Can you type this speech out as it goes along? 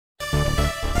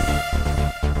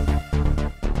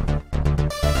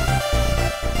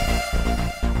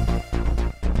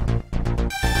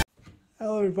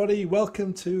Hello everybody,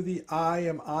 welcome to the I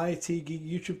Am IT Geek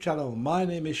YouTube channel. My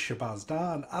name is Shabazz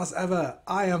Dar and as ever,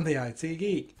 I am the IT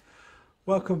Geek.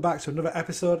 Welcome back to another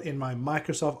episode in my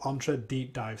Microsoft Entra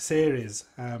Deep Dive series.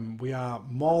 We are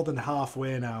more than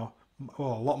halfway now,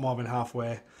 well a lot more than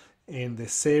halfway in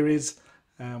this series.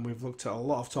 We've looked at a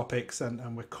lot of topics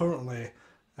and we're currently,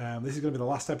 this is going to be the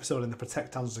last episode in the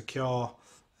Protect and Secure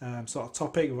sort of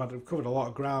topic. We've covered a lot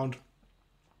of ground.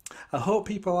 I hope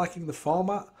people are liking the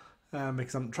format.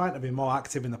 Because I'm trying to be more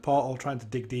active in the portal, trying to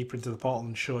dig deeper into the portal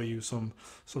and show you some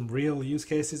real use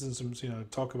cases and some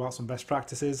talk about some best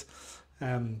practices,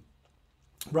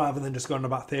 rather than just going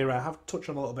about theory. I have touched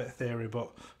on a little bit of theory,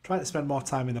 but trying to spend more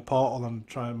time in the portal and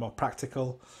trying more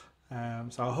practical.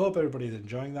 So I hope everybody's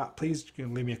enjoying that. Please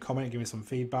leave me a comment, give me some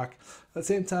feedback. At the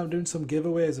same time, doing some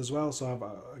giveaways as well. So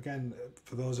I've, again,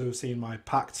 for those who have seen my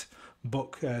packed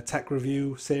book tech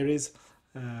review series.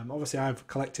 Obviously I've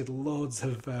collected loads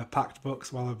of packed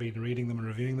books while I've been reading them and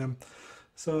reviewing them,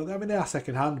 so I mean they are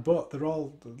second hand, but they're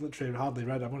all literally hardly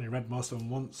read. I've only read most of them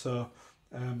once, so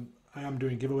I am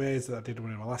doing giveaways that I did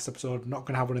one in my last episode. I'm not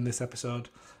going to have one in this episode,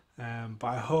 but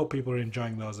I hope people are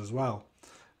enjoying those as well.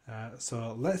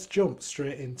 So let's jump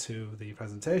straight into the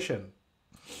presentation.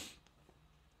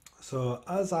 So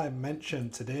as I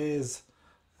mentioned, today's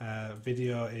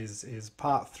video is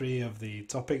part 3 of the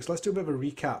topics. Let's do a bit of a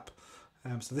recap.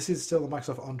 So this is still the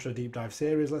Microsoft Entra Deep Dive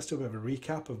series. Let's do a bit of a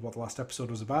recap of what the last episode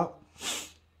was about.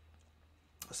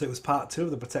 So it was part 2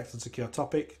 of the Protect and Secure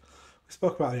topic. We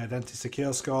spoke about the Identity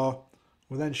Secure score.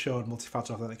 We then showed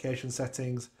multi-factor authentication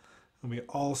settings. And we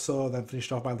also then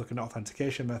finished off by looking at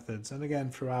authentication methods. And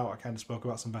again, throughout, I kind of spoke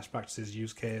about some best practices,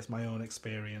 use case, my own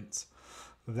experience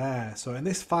there. So in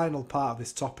this final part of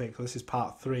this topic, so this is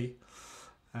part 3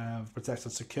 of Protect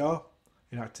and Secure,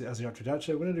 in Azure Active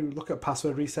Directory, we're going to look at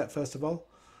password reset first of all,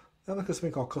 then look at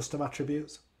something called custom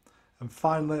attributes, and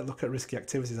finally look at risky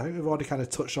activities. I think we've already kind of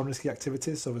touched on risky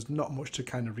activities, so there's not much to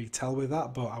kind of retell with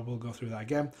that, but I will go through that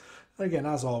again. And again,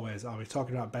 as always, I'll be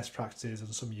talking about best practices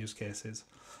and some use cases.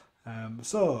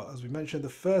 So, as we mentioned, the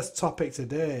first topic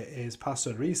today is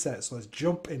password reset, so let's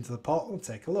jump into the portal and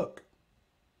take a look.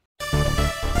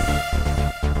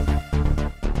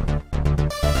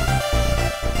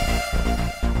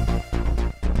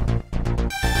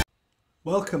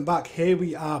 Welcome back. Here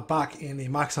we are back in the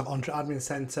Microsoft Entra Admin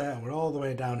Center, and we're all the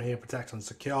way down here, Protect and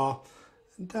Secure,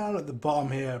 and down at the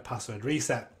bottom here, password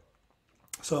reset.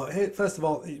 So here, first of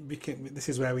all, this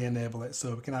is where we enable it.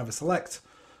 So we can either select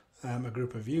a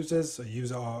group of users, a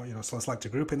user, or so select a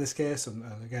group in this case, and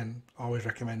again, always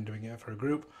recommend doing it for a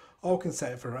group, or we can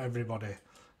set it for everybody.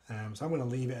 So I'm going to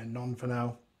leave it at none for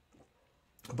now.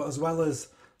 But as well as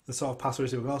the sort of password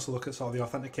reset, we can also look at sort of the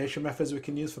authentication methods we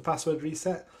can use for password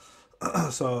reset.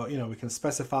 So we can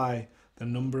specify the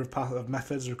number of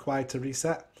methods required to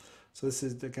reset. So this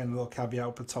is again a little caveat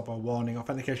up at the top, or warning: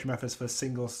 authentication methods for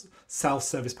single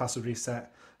self-service password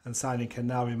reset and signing can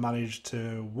now be managed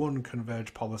to one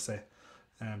converged policy.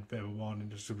 Bit of a warning,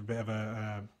 just a bit of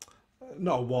a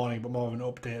not a warning, but more of an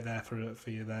update there for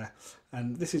you there.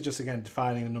 And this is just again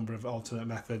defining a number of alternate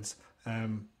methods.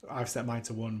 I've set mine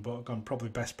to 1, but gone probably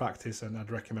best practice, and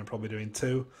I'd recommend probably doing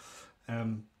 2.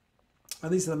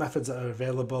 And these are the methods that are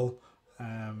available.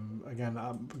 Again,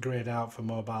 grayed out for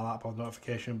mobile app or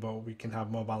notification, but we can have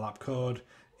mobile app code,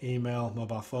 email,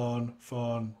 mobile phone,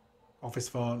 office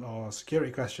phone, or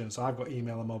security questions. So I've got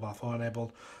email and mobile phone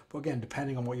enabled. But again,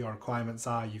 depending on what your requirements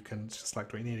are, you can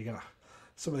select what you need. Again,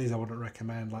 some of these I wouldn't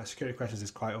recommend. Like security questions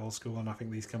is quite old school, and I think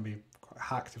these can be quite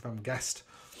hacked if I'm guessed.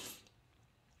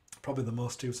 Probably the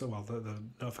most two. So well, the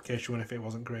notification one, if it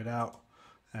wasn't grayed out.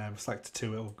 Select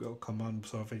 2, it'll come on.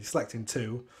 So if you're selecting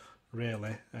 2,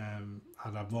 really,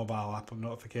 I'd have mobile app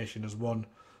notification as 1,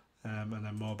 and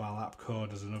then mobile app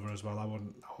code as another as well. I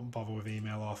wouldn't bother with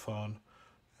email or phone,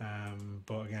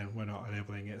 but again, we're not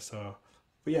enabling it. So,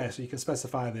 but yeah, so you can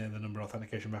specify the number of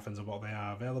authentication methods and what they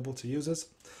are available to users.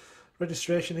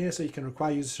 Registration here, so you can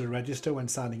require users to register when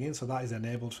signing in. So that is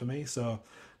enabled for me. So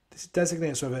this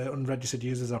designates whether unregistered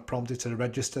users are prompted to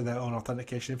register their own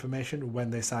authentication information when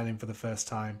they sign in for the first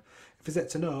time. If it's set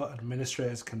to no,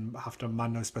 administrators can have to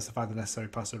manually specify the necessary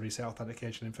password reset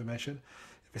authentication information.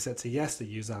 If it's set to yes, the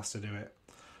user has to do it.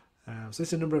 So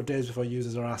it's a number of days before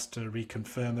users are asked to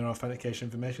reconfirm their authentication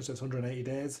information, so it's 180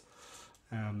 days.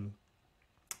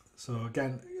 So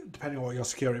again, depending on what your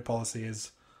security policy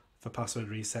is for password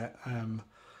reset.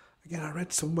 Again, I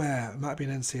read somewhere, it might be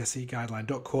an NCSE guideline,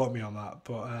 don't quote me on that,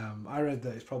 but I read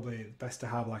that it's probably best to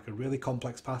have like a really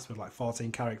complex password, like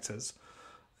 14 characters,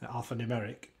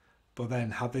 alphanumeric, but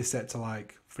then have this set to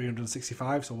like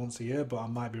 365, so once a year, but I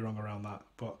might be wrong around that.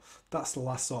 But that's the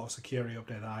last sort of security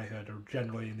update that I heard, or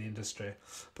generally in the industry.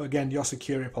 But again, your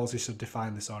security policy should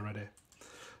define this already.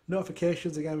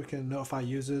 Notifications, again, we can notify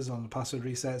users on the password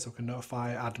reset, so we can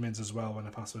notify admins as well when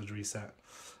the password's reset.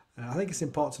 I think it's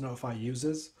important to notify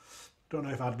users. Don't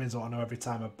know if admins want to know every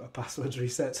time a password's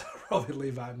reset, so I'll probably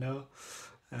leave that no.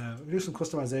 We do some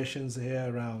customizations here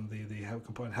around the help,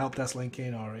 can put in help desk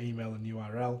linking or email and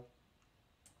URL.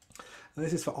 And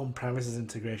this is for on-premises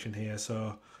integration here.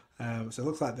 So so it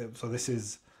looks like so this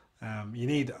is you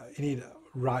need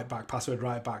write back, password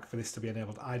write back for this to be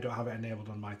enabled. I don't have it enabled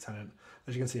on my tenant.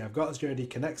 As you can see, I've got Azure AD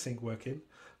Connect sync working,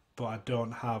 but I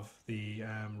don't have the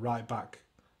write back.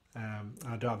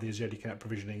 I don't have the Azure AD Connect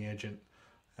provisioning agent.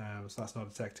 So that's not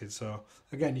detected. So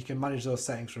again, you can manage those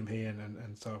settings from here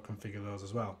and sort of configure those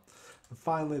as well. And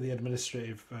finally, the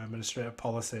administrator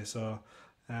policy. So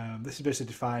this is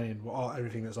basically defining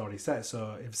everything that's already set.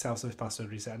 So if self-service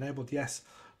password reset enabled, yes.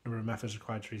 Number of methods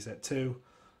required to reset to.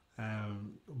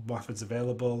 Methods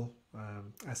available.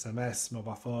 SMS,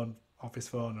 mobile phone, office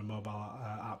phone, and mobile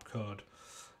app code.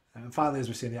 And finally, as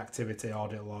we see the activity,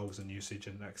 audit logs and usage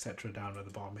and etc. down at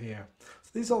the bottom here.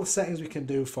 So these are all the settings we can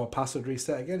do for password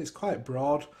reset. Again, it's quite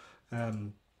broad. I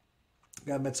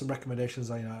made some recommendations.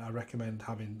 I recommend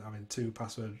having 2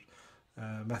 password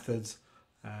methods,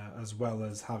 as well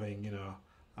as having,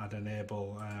 I'd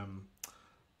enable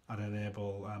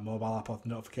mobile app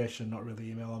notification, not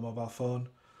really email or mobile phone.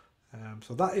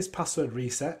 So that is password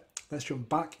reset. Let's jump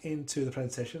back into the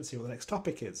presentation and see what the next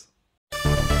topic is.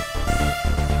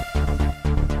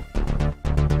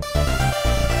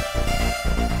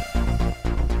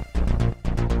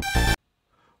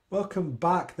 Welcome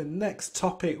back. The next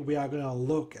topic we are going to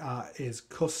look at is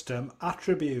custom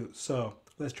attributes. So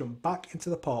let's jump back into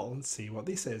the portal and see what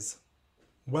this is.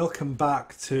 Welcome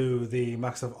back to the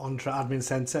Microsoft Entra Admin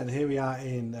Center, and here we are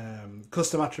in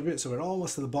custom attributes. So we're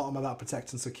almost at the bottom of that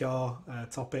protect and secure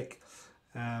topic.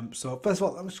 So first of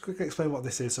all, let me just quickly explain what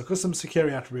this is. So custom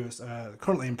security attributes are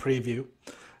currently in preview,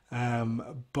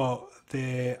 but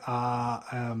they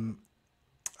are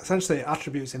essentially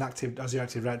attributes in Azure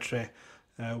Active Directory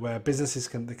where businesses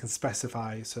can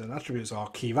specify certain attributes or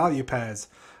key value pairs,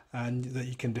 and that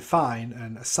you can define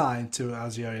and assign to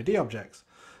Azure AD objects.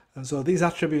 And so these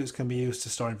attributes can be used to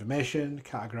store information,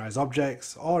 categorize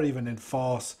objects, or even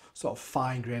enforce sort of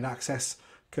fine-grained access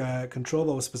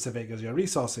control over specific Azure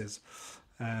resources.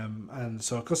 And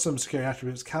so custom security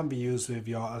attributes can be used with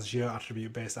your Azure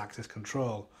attribute-based access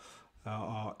control,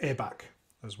 or ABAC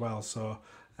as well. So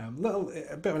a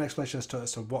bit of an explanation as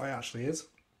to what it actually is.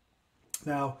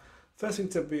 Now, first thing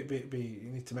to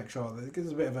you need to make sure that it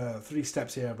gives a bit of a 3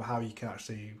 steps here about how you can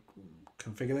actually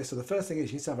configure this. So the first thing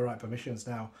is you need to have the right permissions.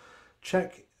 Now,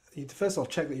 you need to first of all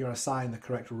check that you're assigned the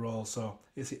correct role. So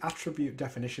it's the attribute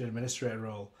definition administrator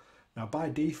role. Now, by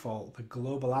default, the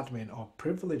global admin or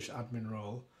privileged admin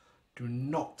role do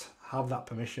not have that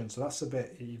permission. So that's a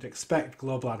bit, you'd expect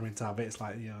global admin to have it. It's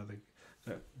like,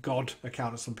 the God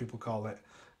account, as some people call it.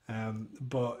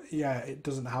 But yeah, it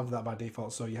doesn't have that by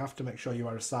default. So you have to make sure you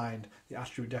are assigned the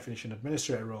attribute definition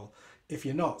administrator role. If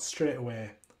you're not, straight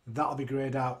away, that'll be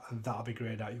grayed out and that'll be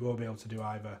grayed out. You won't be able to do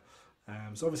either.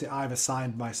 So obviously I've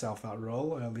assigned myself that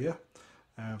role earlier.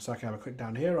 So I can have a click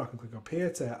down here, or I can click up here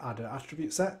to add an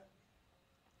attribute set.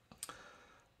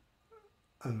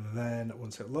 And then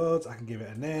once it loads, I can give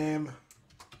it a name.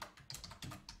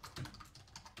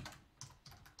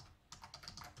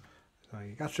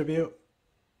 Attribute.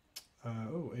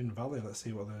 Oh, invalid. Let's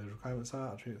see what the requirements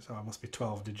are. So it must be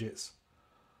 12 digits.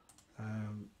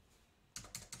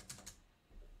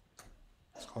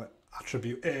 Let's call it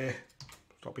attribute A.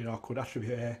 Stop being awkward.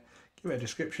 Attribute A. Give it a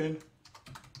description.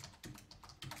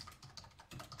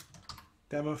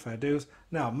 Demo, fair dues.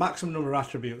 Now, maximum number of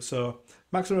attributes. So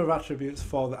maximum number of attributes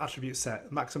for the attribute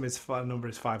set. Maximum number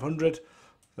is 500.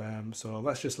 So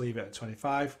let's just leave it at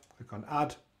 25. Click on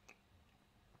add.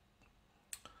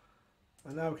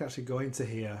 And now we can actually go into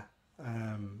here,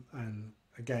 and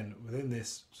again within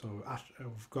this, so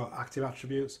we've got active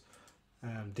attributes,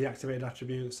 deactivated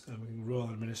attributes, and we can role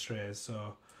administrators.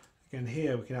 So again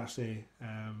here we can actually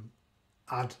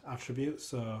add attributes.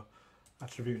 So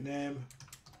attribute name.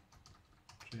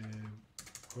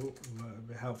 Oh, it would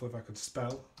be helpful if I could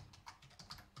spell.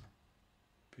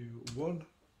 Attribute 1.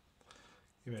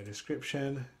 Give it a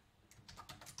description.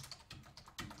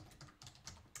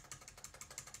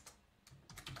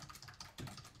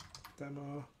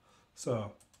 Demo.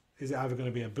 So is it either going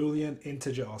to be a boolean,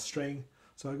 integer, or string?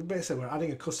 So basically we're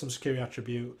adding a custom security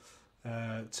attribute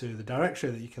to the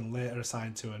directory that you can later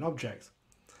assign to an object.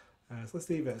 So let's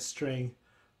leave it a string.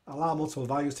 allow multiple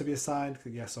values to be assigned,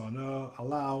 click yes or no.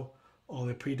 Allow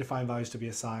only predefined values to be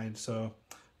assigned. So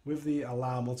with the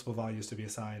allow multiple values to be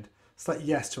assigned, select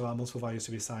yes to allow multiple values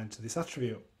to be assigned to this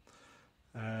attribute.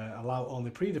 Allow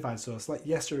only predefined, so select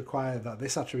yes to require that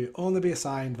this attribute only be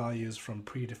assigned values from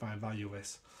predefined value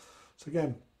lists. So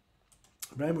again,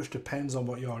 very much depends on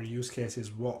what your use case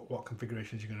is, what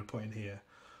configurations you're going to put in here.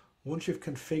 Once you've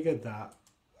configured that,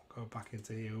 go back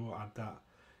into here, we'll add that.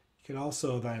 You can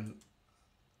also then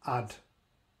add,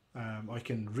 or you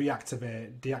can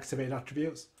deactivate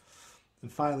attributes.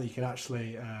 And finally, you can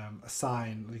actually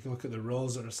assign, you can look at the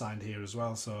roles that are assigned here as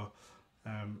well. So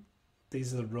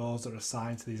these are the roles that are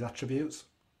assigned to these attributes.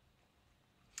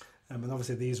 And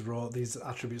obviously these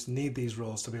attributes need these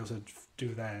roles to be able to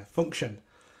do their function.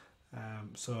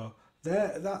 So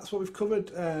that's what we've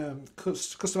covered,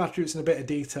 custom attributes in a bit of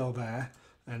detail there,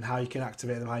 and how you can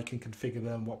activate them, how you can configure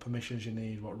them, what permissions you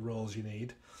need, what roles you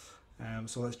need.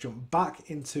 So let's jump back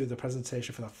into the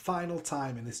presentation for the final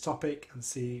time in this topic and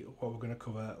see what we're going to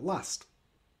cover last.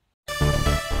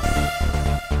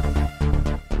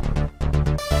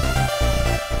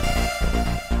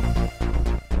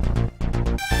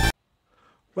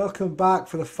 Welcome back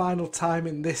for the final time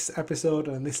in this episode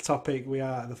and this topic. We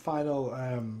are at the final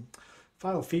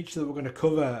feature that we're going to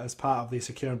cover as part of the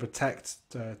secure and protect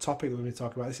topic that we're going to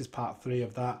talk about. This is part 3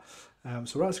 of that.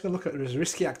 So we're actually going to look at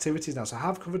risky activities now. So I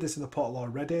have covered this in the portal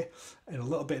already in a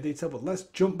little bit of detail, but let's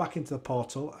jump back into the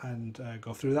portal and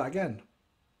go through that again.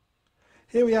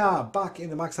 Here we are back in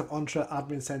the Microsoft Entra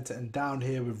Admin Center and down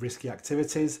here with risky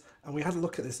activities, and we had a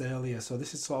look at this earlier. So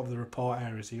this is sort of the report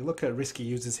area. So you look at risky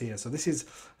users here. So this is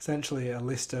essentially a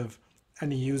list of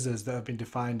any users that have been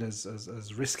defined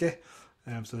as risky.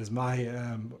 So there's my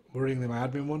worryingly my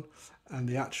admin one, and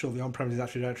the on-premises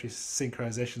Active Directory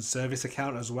synchronization service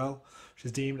account as well, which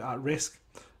is deemed at risk.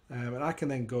 And I can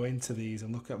then go into these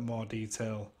and look at more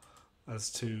detail as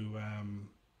to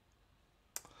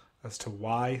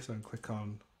why. So I can click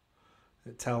on,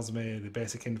 it tells me the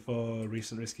basic info,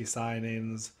 recent risky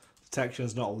sign-ins,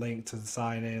 detections not linked to the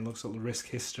sign-in, looks at the risk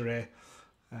history,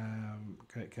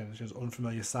 it shows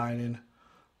unfamiliar sign-in,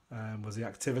 was the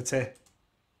activity.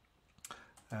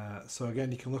 So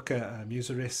again, you can look at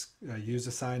user risk, user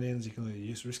sign-ins, you can look at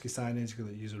user risky sign-ins, you can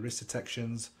look at user risk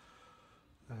detections.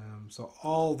 So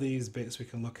all these bits we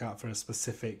can look at for a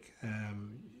specific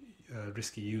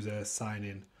risky user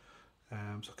sign-in.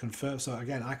 So confirm. So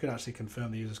again, I could actually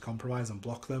confirm the user's compromised and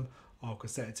block them, or I could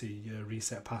set it to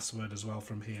reset password as well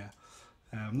from here.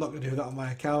 I'm not going to do that on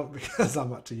my account because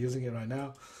I'm actually using it right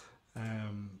now.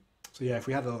 So yeah, if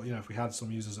we had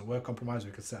some users that were compromised,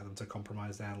 we could set them to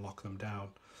compromise there and lock them down.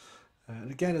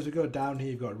 And again, as we go down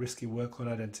here, you've got risky workload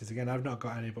identities. Again, I've not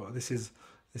got any, but this is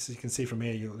you can see from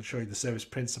here. You'll show you the service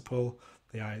principal,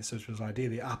 the service principal ID,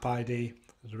 the app ID,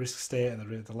 the risk state,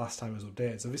 and the last time it was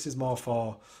updated. So this is more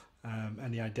for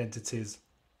any identities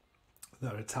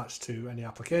that are attached to any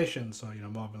application. So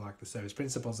more than like the service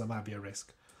principals, there might be a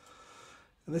risk.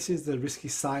 And this is the risky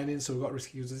sign-in. So we've got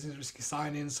risky users. This is risky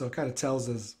sign-in. So it kind of tells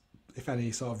us if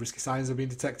any sort of risky signs have been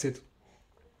detected.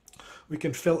 We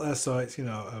can filter, so it's so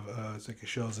it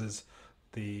shows us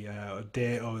the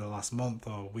date over the last month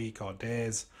or week or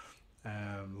days,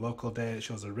 local date. It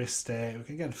shows a risk state. We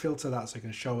can again filter that so it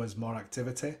can show us more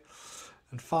activity.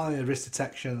 And finally, the risk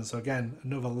detection. So again,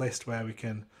 another list where we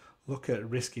can look at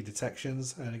risky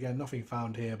detections. And again, nothing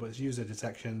found here, but it's user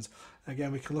detections.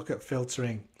 Again, we can look at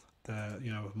filtering the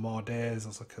more days.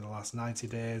 Let's look at the last 90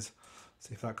 days.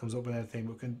 See if that comes up with anything.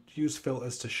 We can use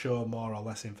filters to show more or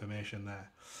less information there.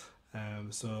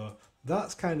 So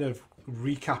that's kind of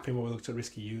recapping what we looked at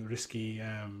risky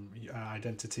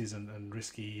identities and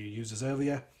risky users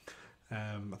earlier.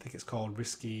 I think it's called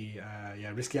risky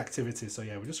activities. So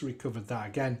yeah, we just recovered that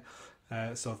again.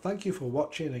 So thank you for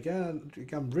watching again.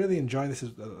 I'm really enjoying this.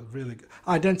 Is really good.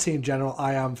 Identity in general.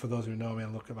 I am, for those who know me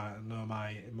and look at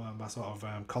my sort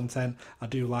of content. I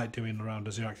do like doing around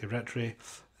Azure Active Directory.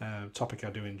 Topic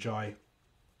I do enjoy.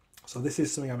 So this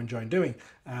is something I'm enjoying doing.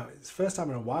 It's the first time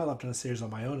in a while I've done a series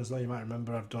on my own as well. You might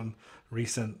remember I've done the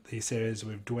series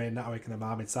with Dwayne Natwick and the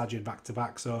Mohammed Sajid back to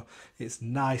back. So it's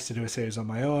nice to do a series on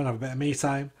my own, have a bit of me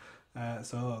time.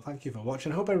 So thank you for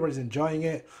watching. I hope everybody's enjoying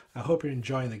it. I hope you're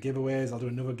enjoying the giveaways. I'll do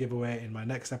another giveaway in my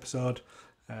next episode.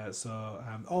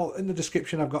 All in the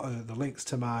description, I've got the links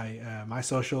to my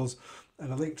socials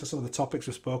and a link to some of the topics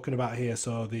we've spoken about here.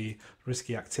 So the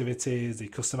risky activities, the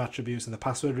custom attributes, and the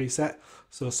password reset.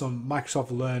 So some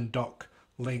Microsoft Learn doc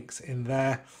links in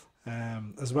there,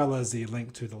 as well as the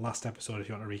link to the last episode if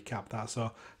you want to recap that.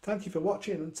 So thank you for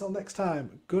watching. Until next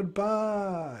time,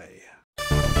 goodbye.